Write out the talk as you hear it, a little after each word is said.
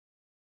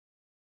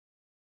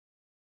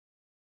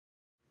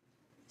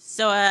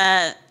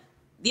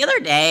The other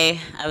day,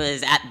 I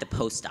was at the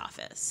post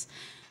office,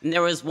 and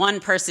there was one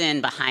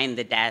person behind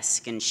the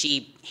desk, and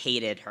she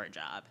hated her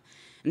job.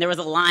 And there was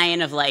a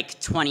line of like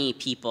 20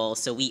 people,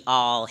 so we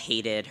all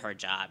hated her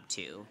job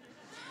too.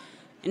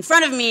 In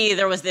front of me,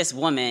 there was this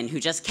woman who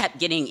just kept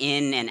getting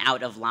in and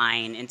out of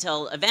line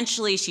until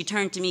eventually she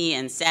turned to me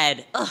and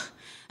said, "Ugh,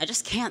 I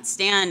just can't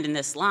stand in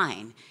this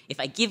line. If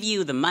I give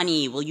you the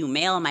money, will you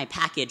mail my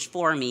package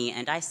for me?"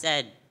 And I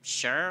said,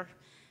 "Sure."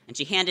 And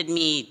she handed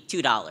me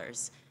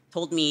 $2,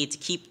 told me to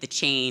keep the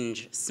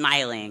change,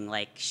 smiling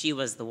like she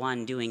was the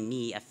one doing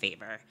me a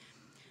favor.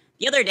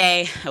 The other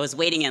day, I was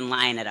waiting in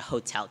line at a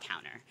hotel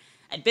counter.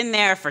 I'd been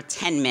there for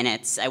 10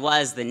 minutes. I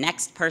was the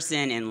next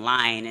person in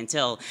line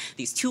until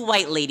these two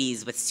white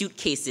ladies with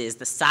suitcases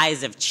the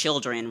size of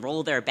children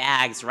roll their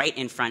bags right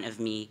in front of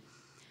me.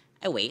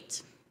 I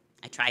wait.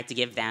 I try to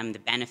give them the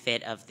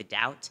benefit of the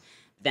doubt.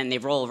 Then they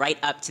roll right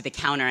up to the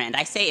counter and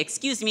I say,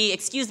 excuse me,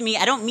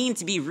 I don't mean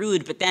to be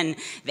rude," but then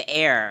the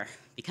air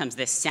becomes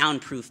this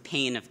soundproof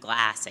pane of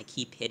glass I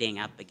keep hitting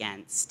up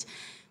against.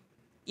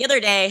 The other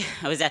day,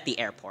 I was at the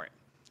airport,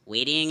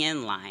 waiting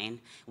in line,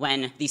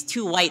 when these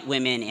two white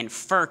women in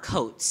fur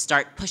coats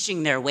start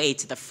pushing their way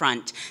to the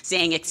front,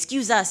 saying,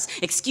 excuse us,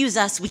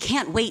 we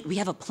can't wait, we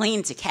have a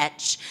plane to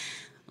catch."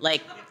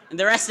 Like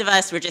the rest of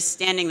us were just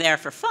standing there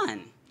for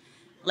fun.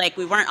 Like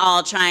we weren't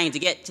all trying to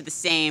get to the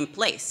same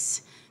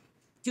place.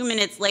 2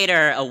 minutes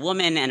later, a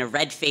woman and a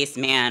red-faced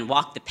man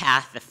walk the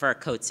path the fur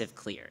coats have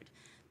cleared.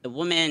 The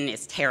woman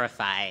is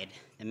terrified,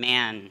 the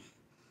man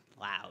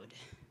loud.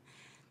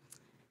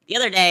 The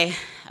other day,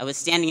 I was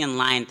standing in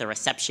line at the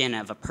reception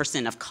of a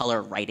person of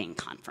color writing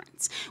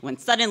conference when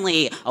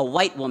suddenly a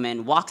white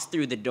woman walks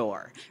through the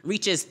door,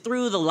 reaches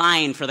through the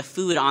line for the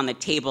food on the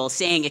table,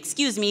 saying,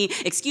 excuse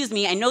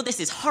me, I know this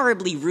is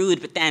horribly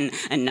rude," but then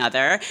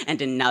another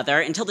and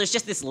another, until there's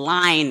just this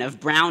line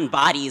of brown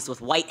bodies with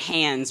white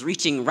hands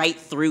reaching right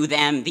through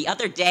them. The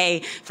other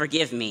day,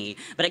 forgive me,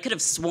 but I could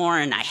have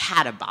sworn I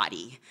had a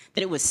body,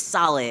 that it was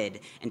solid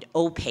and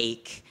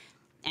opaque.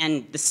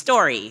 And the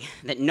story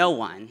that no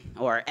one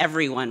or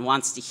everyone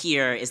wants to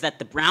hear is that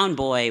the brown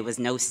boy was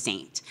no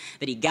saint,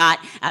 that he got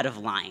out of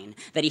line,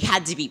 that he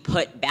had to be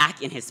put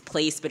back in his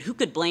place, but who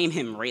could blame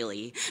him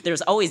really?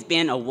 There's always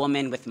been a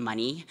woman with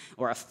money,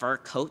 or a fur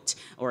coat,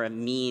 or a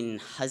mean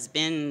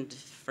husband.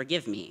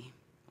 Forgive me,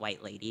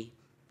 white lady.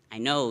 I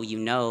know you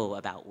know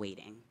about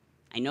waiting.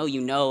 I know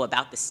you know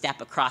about the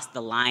step across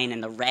the line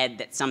and the red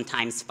that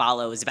sometimes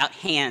follows, about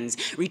hands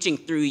reaching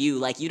through you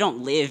like you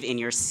don't live in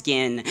your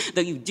skin,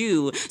 though you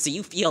do, so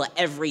you feel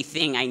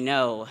everything I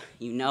know.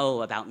 You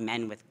know about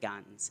men with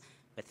guns,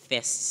 with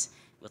fists,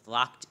 with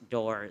locked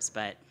doors.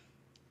 But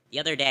the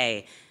other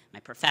day, my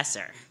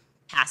professor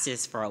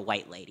passes for a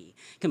white lady,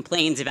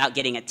 complains about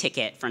getting a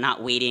ticket for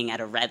not waiting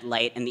at a red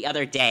light, and the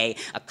other day,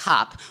 a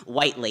cop,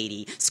 white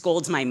lady,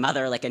 scolds my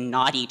mother like a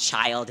naughty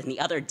child, and the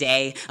other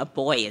day, a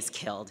boy is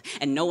killed,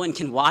 and no one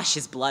can wash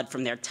his blood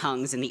from their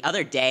tongues, and the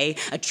other day,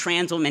 a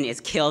trans woman is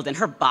killed, and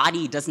her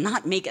body does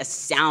not make a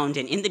sound,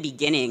 and in the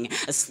beginning,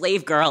 a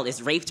slave girl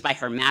is raped by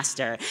her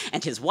master,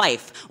 and his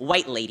wife,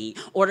 white lady,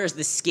 orders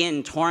the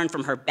skin torn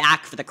from her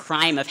back for the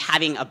crime of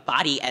having a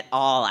body at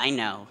all. I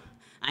know.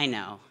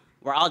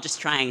 We're all just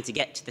trying to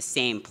get to the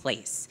same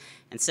place.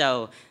 And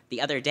so,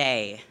 the other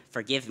day,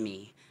 forgive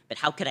me, but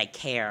how could I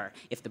care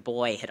if the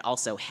boy had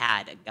also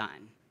had a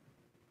gun?